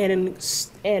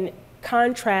 and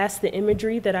contrast the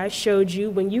imagery that I showed you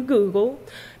when you Google,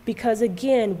 because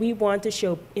again, we want to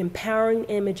show empowering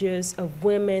images of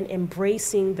women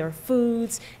embracing their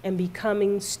foods and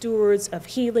becoming stewards of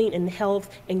healing and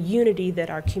health and unity that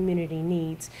our community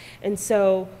needs. And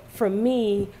so for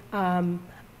me,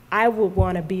 I would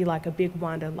want to be like a Big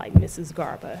Wanda, like Mrs.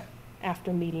 Garba,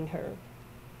 after meeting her.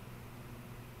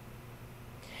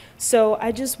 So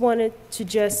I just wanted to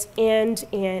just end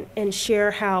and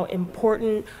share how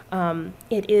important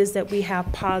it is that we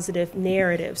have positive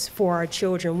narratives for our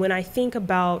children. When I think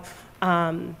about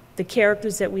the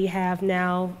characters that we have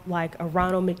now, like a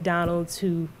Ronald McDonald's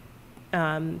who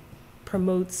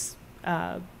promotes,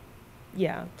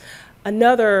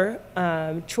 another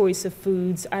choice of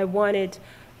foods, I wanted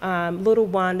little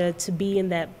Wanda to be in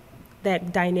that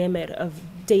dynamic of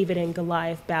David and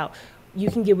Goliath about, you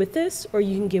can get with this or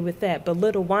you can get with that, but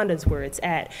little Wanda's where it's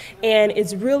at. And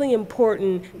it's really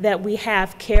important that we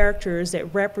have characters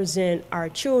that represent our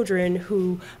children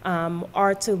who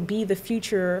are to be the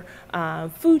future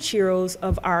food heroes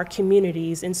of our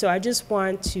communities. And so I just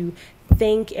want to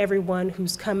thank everyone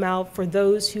who's come out. For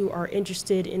those who are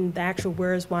interested in the actual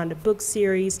Where's Wanda book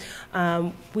series,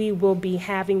 we will be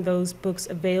having those books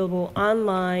available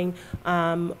online.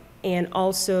 And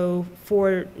also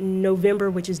for November,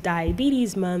 which is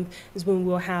Diabetes Month, is when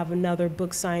we'll have another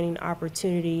book signing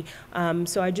opportunity.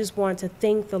 So I just want to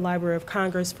thank the Library of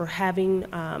Congress for having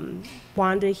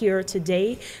Wanda here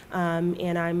today,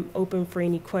 and I'm open for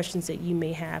any questions that you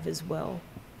may have as well.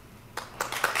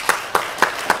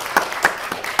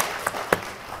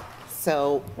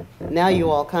 So now you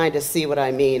all kind of see what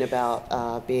I mean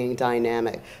about being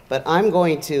dynamic. But I'm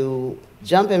going to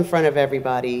jump in front of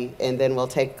everybody, and then we'll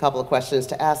take a couple of questions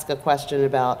to ask a question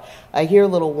about, I hear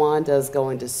little Wanda's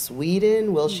going to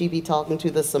Sweden. Will she be talking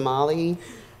to the Somali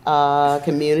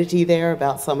community there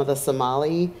about some of the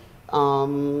Somali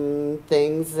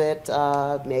things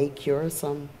that may cure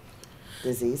some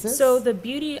diseases? So the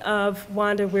beauty of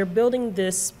Wanda, we're building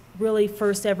this really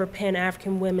first ever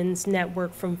Pan-African Women's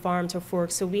Network from Farm to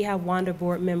Fork. So we have Wanda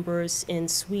board members in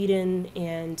Sweden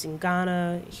and in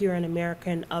Ghana, here in America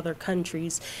and other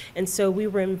countries. And so we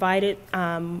were invited,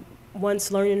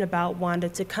 once learning about Wanda,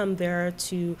 to come there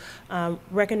to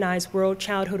recognize World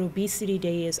Childhood Obesity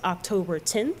Day is October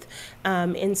 10th.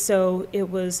 And so it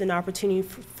was an opportunity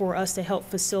for us to help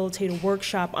facilitate a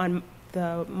workshop on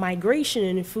the migration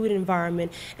in the food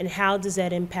environment and how does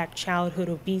that impact childhood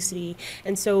obesity.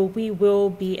 And so we will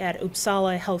be at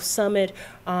Uppsala Health Summit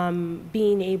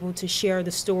being able to share the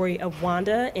story of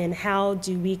Wanda and how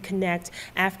do we connect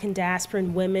African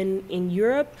diasporan women in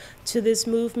Europe to this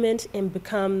movement and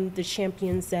become the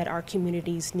champions that our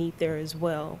communities need there as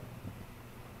well.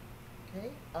 Okay,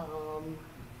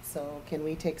 so can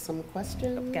we take some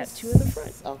questions? I've got two in the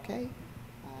front. Okay,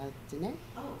 Danae?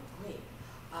 Oh, great.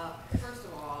 First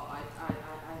of all,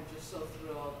 I'm just so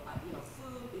thrilled. You know,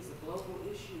 food is a global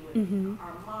issue, and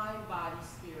our mind, body,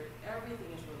 spirit, everything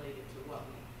is related to what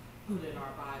we put in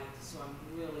our bodies. So I'm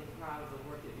really proud of the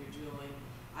work that you're doing.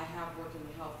 I have worked in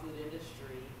the health food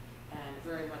industry and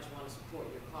very much want to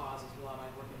support your cause as well. I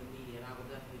work in the media, and I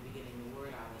will definitely be getting the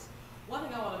word on this. One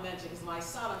thing I want to mention is my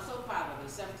son, I'm so proud of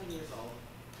him, he's 17 years old.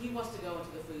 he wants to go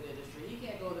into the food industry. He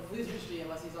can't go in the food industry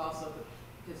unless he's also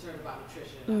concerned about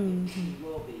nutrition. I think he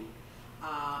will be.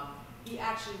 He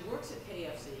actually works at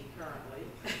KFC currently.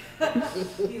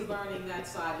 He's learning that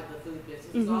side of the food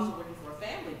business. He's also working for a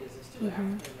family business too,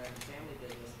 African American family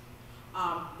business.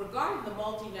 Regarding the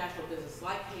multinational business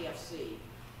like KFC,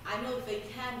 I know that they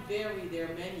can vary their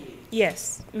menus.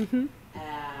 Yes. And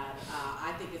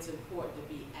I think it's important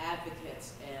to be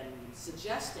advocates and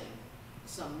suggesting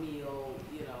some meal,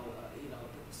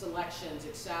 selections,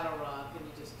 etc. Can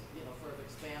you just, further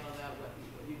expand on that? What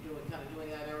you're doing, kind of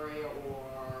doing that area,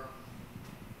 or?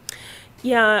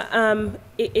 Yeah,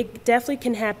 it definitely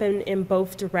can happen in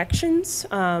both directions.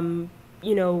 Having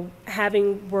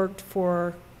worked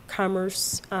for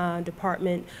Commerce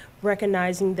Department,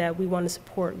 recognizing that we want to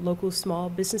support local small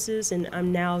businesses, and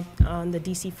I'm now on the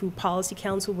DC Food Policy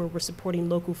Council where we're supporting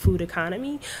local food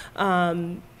economy.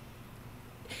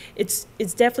 It's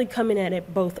definitely coming at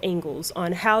it both angles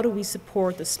on how do we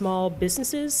support the small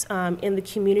businesses in the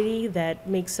community that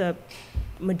makes up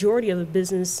majority of the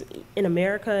business in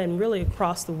America and really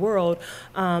across the world,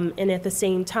 and at the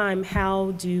same time,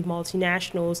 how do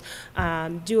multinationals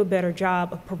do a better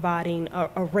job of providing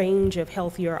a range of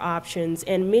healthier options?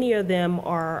 And many of them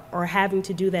are having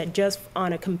to do that just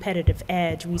on a competitive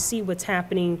edge. We see what's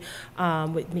happening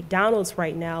with McDonald's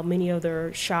right now. Many of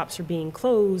their shops are being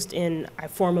closed, and I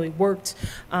formerly worked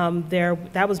there.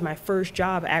 That was my first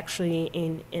job actually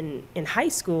in high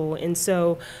school, and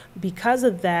so because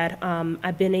of that,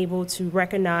 I've been able to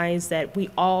recognize that we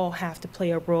all have to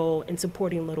play a role in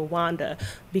supporting little Wanda,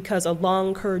 because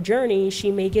along her journey,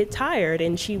 she may get tired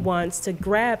and she wants to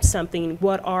grab something.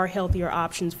 What are healthier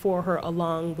options for her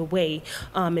along the way?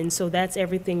 And so that's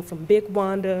everything from big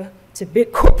Wanda to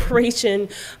big corporation.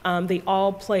 They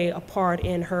all play a part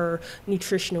in her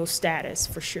nutritional status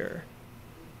for sure.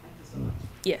 Thank you so much.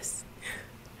 Yes.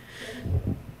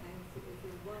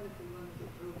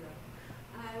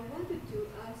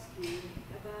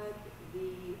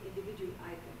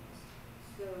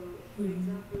 For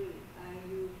example, are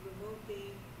you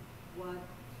promoting what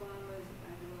farmers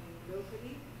are growing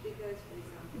locally? Because, for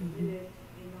example, millet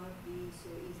may not be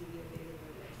so easily available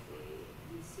as, say,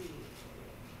 DC or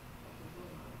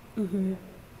Oklahoma.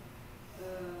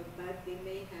 But they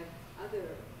may have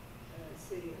other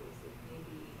cereals that may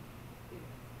be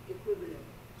equivalent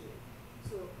to it.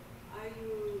 So are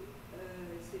you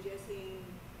suggesting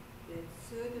that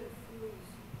certain foods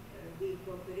be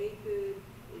incorporated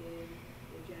in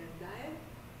general diet,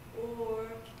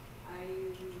 or are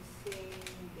you saying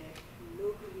that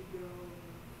locally grown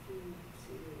food,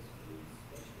 cereals, fruits,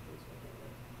 vegetables, whatever,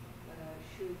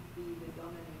 should be the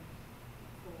dominant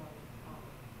form of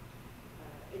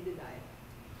in the diet?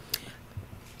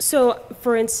 So,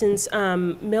 for instance,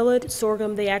 millet,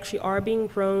 sorghum, they actually are being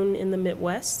grown in the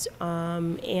Midwest,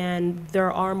 and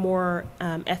there are more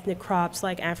ethnic crops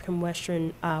like African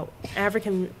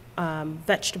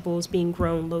vegetables being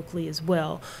grown locally as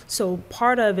well. So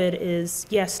part of it is,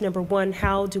 yes, number one,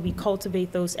 how do we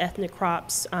cultivate those ethnic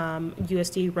crops?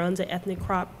 USDA runs an ethnic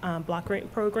crop block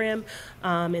grant program,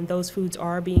 and those foods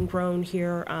are being grown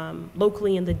here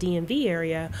locally in the DMV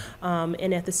area,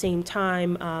 and at the same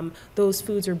time, those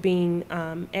foods are being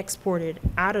exported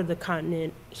out of the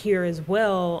continent here as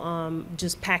well,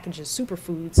 just packaged as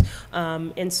superfoods.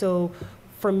 And so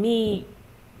for me,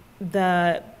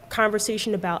 the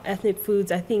conversation about ethnic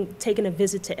foods, I think taking a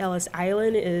visit to Ellis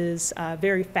Island is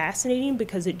very fascinating,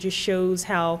 because it just shows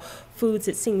how foods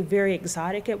that seemed very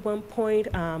exotic at one point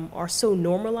are so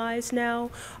normalized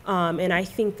now. And I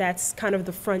think that's kind of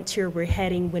the frontier we're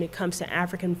heading when it comes to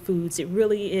African foods. It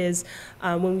really is,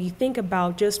 when we think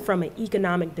about just from an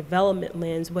economic development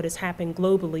lens, what has happened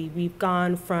globally, we've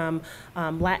gone from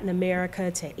Latin America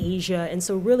to Asia. And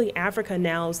so really Africa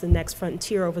now is the next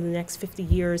frontier over the next 50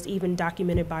 years, even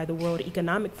documented by the World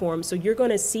Economic Forum. So you're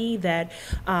going to see that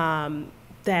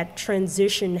that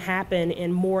transition happen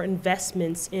and more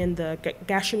investments in the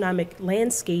gastronomic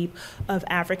landscape of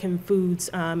African foods,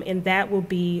 and that will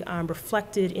be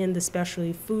reflected in the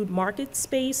specialty food market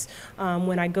space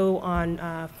when I go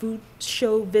on food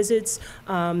show visits,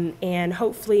 and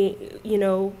hopefully,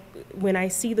 when I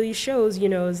see these shows,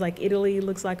 it's like Italy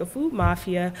looks like a food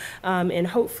mafia, and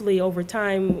hopefully over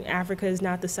time, Africa is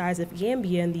not the size of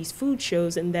Gambia in these food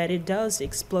shows, and that it does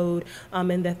explode,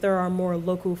 and that there are more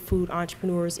local food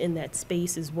entrepreneurs in that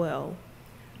space as well.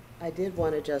 I did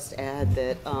want to just add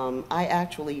that I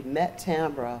actually met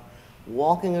Tambra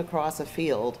walking across a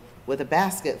field with a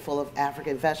basket full of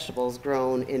African vegetables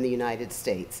grown in the United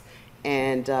States.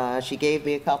 And she gave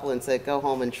me a couple and said, go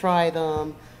home and try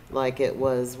them. like it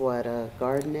was what, a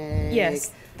garden egg?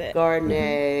 Yes. Garden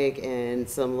egg and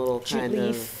some little kind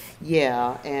leaf. of,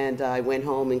 yeah, and I went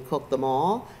home and cooked them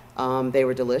all. They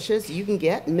were delicious. You can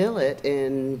get millet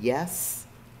in, yes,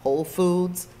 Whole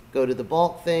Foods. Go to the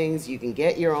bulk things. You can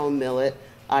get your own millet.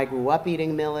 I grew up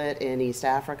eating millet in East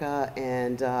Africa,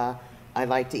 and I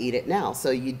like to eat it now.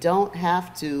 So you don't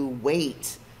have to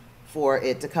wait for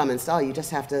it to come in style. You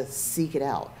just have to seek it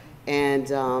out. And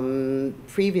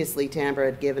previously, Tambra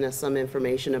had given us some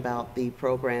information about the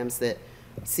programs that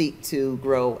seek to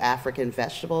grow African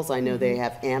vegetables. I know they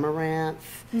have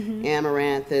amaranth.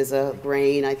 Amaranth is a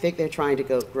grain. I think they're trying to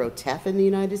grow teff in the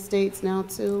United States now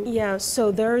too. Yeah,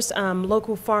 so there's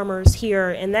local farmers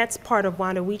here, and that's part of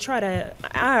WANDA.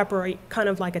 I operate kind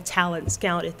of like a talent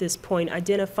scout at this point,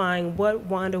 identifying what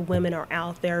WANDA women are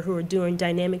out there who are doing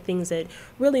dynamic things that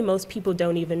really most people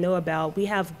don't even know about. We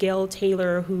have Gail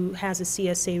Taylor, who has a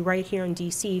CSA right here in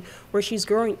DC, where she's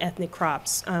growing ethnic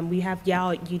crops. We have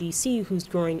Yao at UDC, who's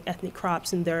growing ethnic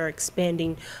crops, and they're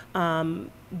expanding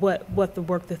what the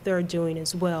work that they're doing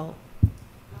as well.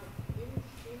 In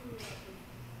your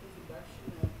introduction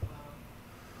of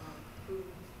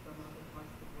foods from other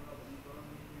parts of the world and growing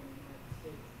here in the United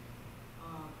States,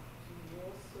 you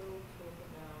also talk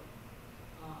about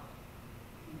the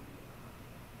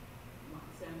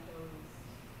Monsanto's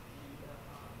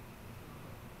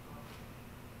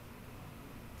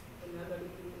and another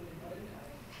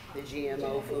The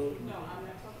GMO food. No, I'm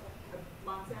not talking about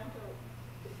Monsanto.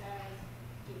 It has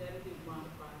genetically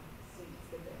modified seeds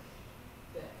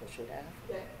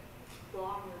that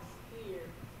farmers here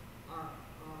are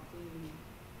being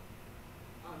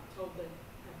told they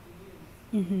have to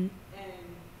use. And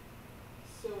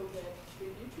so that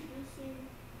you're introducing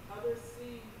other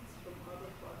seeds from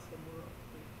other parts of the world.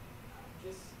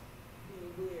 Just be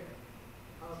aware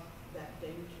of that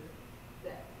danger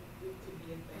that it could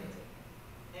be implanted.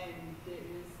 And there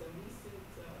is a recent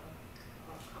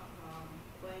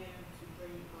plan to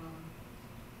bring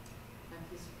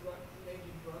this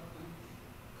major drug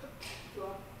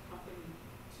company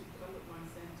to come with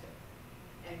Monsanto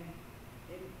and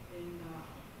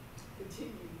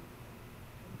continue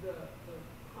the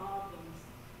problems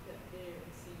that their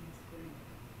seeds bring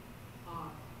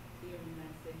here in the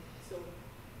United States. So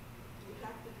you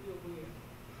have to be aware,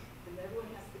 and everyone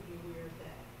has to be aware of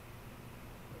that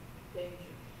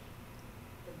danger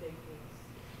that they cause.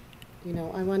 You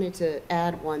know, I wanted to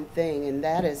add one thing, and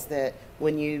that is that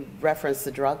when you reference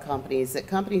the drug companies, that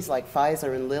companies like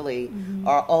Pfizer and Lilly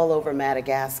are all over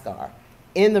Madagascar,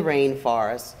 in the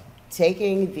rainforest,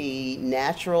 taking the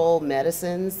natural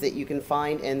medicines that you can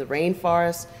find in the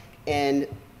rainforest and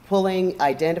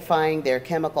identifying their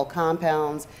chemical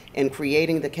compounds and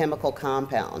creating the chemical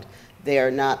compound. They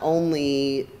are not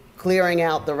only clearing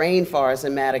out the rainforest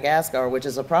in Madagascar, which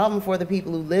is a problem for the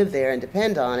people who live there and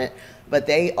depend on it, but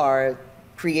they are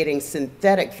creating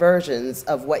synthetic versions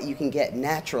of what you can get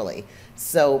naturally.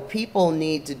 So people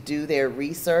need to do their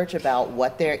research about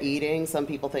what they're eating. Some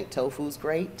people think tofu's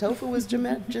great. Tofu is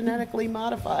genetically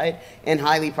modified and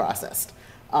highly processed.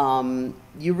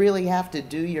 You really have to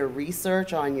do your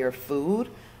research on your food.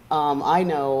 I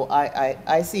know,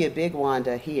 I see a big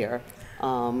Wanda here.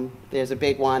 There's a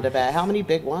big Wanda bag. How many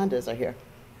big Wandas are here?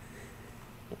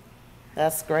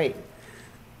 That's great.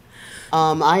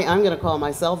 I'm going to call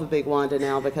myself a big Wanda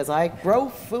now because I grow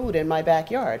food in my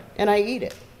backyard and I eat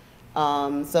it.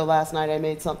 So last night I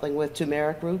made something with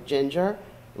turmeric root, ginger,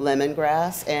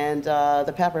 lemongrass, and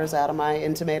the peppers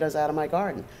and tomatoes out of my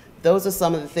garden. Those are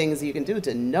some of the things you can do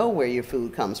to know where your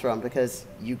food comes from because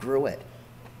you grew it.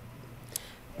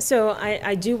 So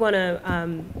I do want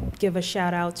to give a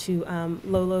shout out to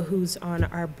Lola, who's on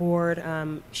our board.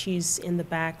 She's in the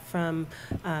back from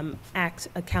ACT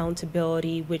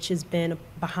Accountability, which has been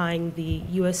behind the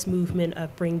U.S. movement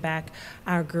of Bring Back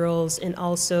Our Girls, and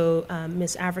also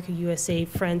Miss Africa USA,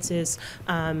 Frances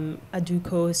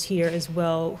Aduko is here as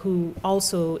well, who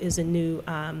also is a new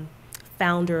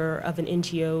founder of an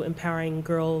NGO empowering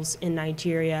girls in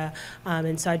Nigeria.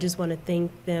 And so I just want to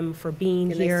thank them for being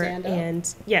here. And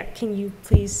yeah, can you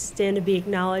please stand to be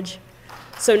acknowledged?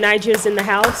 So Nigeria's in the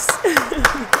house.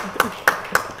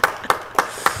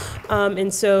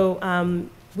 And so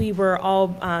we were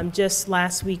all just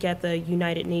last week at the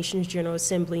United Nations General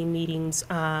Assembly meetings,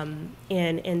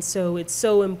 And so it's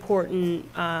so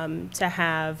important to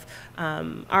have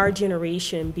our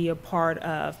generation be a part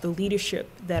of the leadership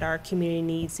that our community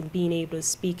needs and being able to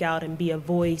speak out and be a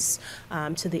voice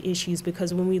to the issues.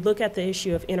 Because when we look at the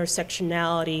issue of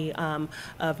intersectionality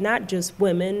of not just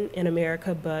women in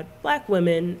America, but Black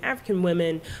women, African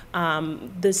women,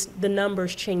 the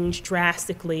numbers change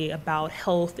drastically about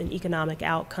health and economic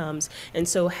outcomes. And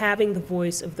so having the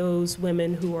voice of those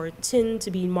women who tend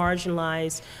to be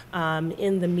marginalized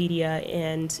in the media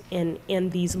and in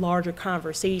these larger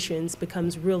conversations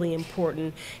becomes really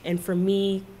important. And for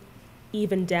me,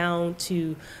 even down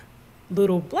to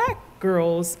little Black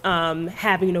girls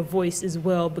having a voice as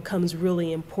well becomes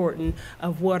really important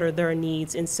of what are their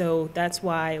needs. And so that's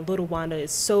why Little Wanda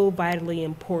is so vitally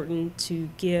important, to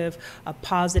give a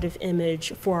positive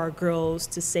image for our girls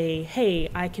to say, hey,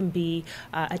 I can be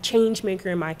a change maker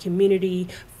in my community.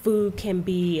 Food can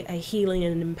be a healing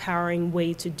and empowering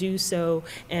way to do so,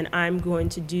 and I'm going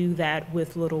to do that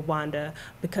with Little Wanda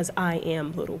because I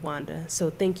am Little Wanda.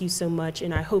 So thank you so much,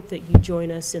 and I hope that you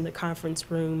join us in the conference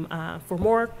room for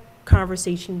more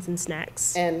conversations and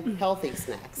snacks. And healthy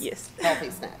snacks. Yes.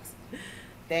 Healthy snacks.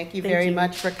 Thank you very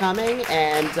much for coming,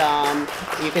 and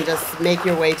you can just make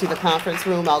your way to the conference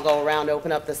room. I'll go around,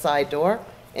 open up the side door,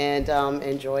 and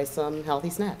enjoy some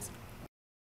healthy snacks.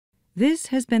 This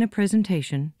has been a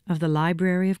presentation of the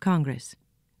Library of Congress.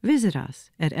 Visit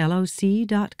us at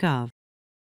loc.gov.